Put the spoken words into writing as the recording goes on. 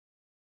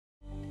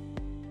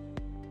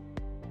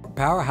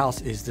Powerhouse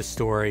is the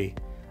story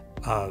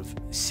of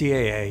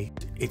CAA.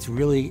 It's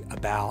really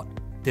about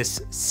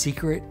this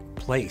secret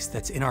place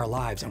that's in our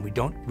lives and we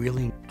don't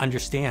really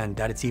understand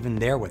that it's even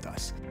there with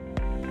us.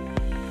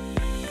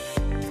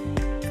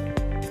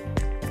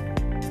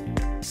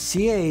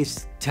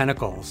 CAA's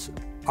tentacles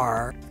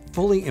are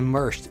fully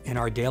immersed in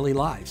our daily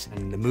lives,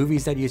 and the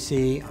movies that you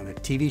see, on the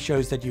TV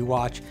shows that you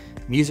watch,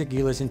 music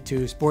you listen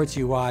to, sports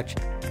you watch.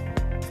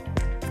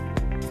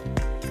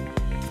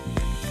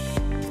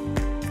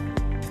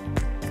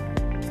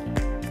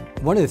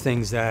 One of the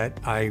things that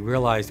I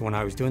realized when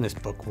I was doing this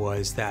book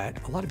was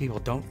that a lot of people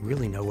don't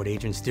really know what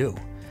agents do.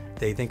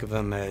 They think of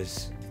them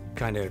as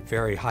kind of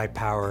very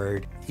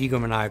high-powered,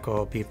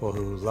 egomaniacal people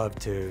who love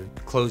to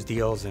close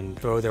deals and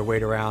throw their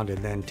weight around and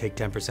then take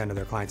 10% of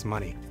their clients'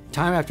 money.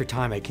 Time after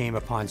time, I came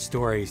upon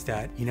stories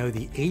that,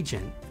 the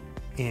agent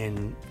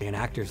in an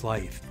actor's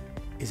life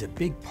is a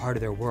big part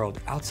of their world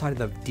outside of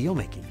the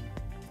deal-making.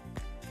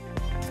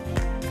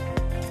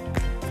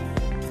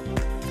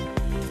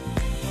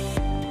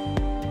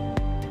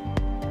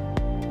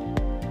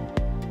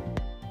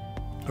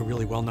 A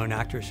really well-known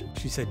actress,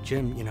 she said,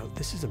 "Jim,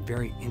 this is a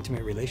very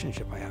intimate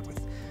relationship I have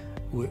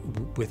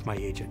with my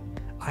agent.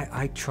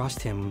 I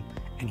trust him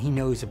and he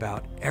knows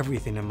about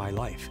everything in my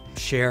life."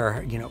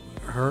 Cher,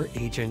 her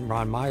agent,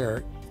 Ron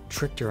Meyer,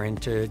 tricked her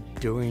into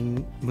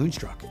doing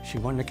Moonstruck. She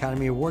won an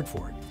Academy Award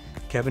for it.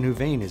 Kevin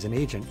Huvane is an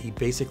agent. He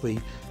basically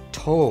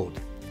told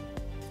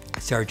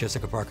Sarah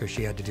Jessica Parker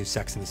she had to do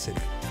Sex and the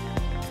City.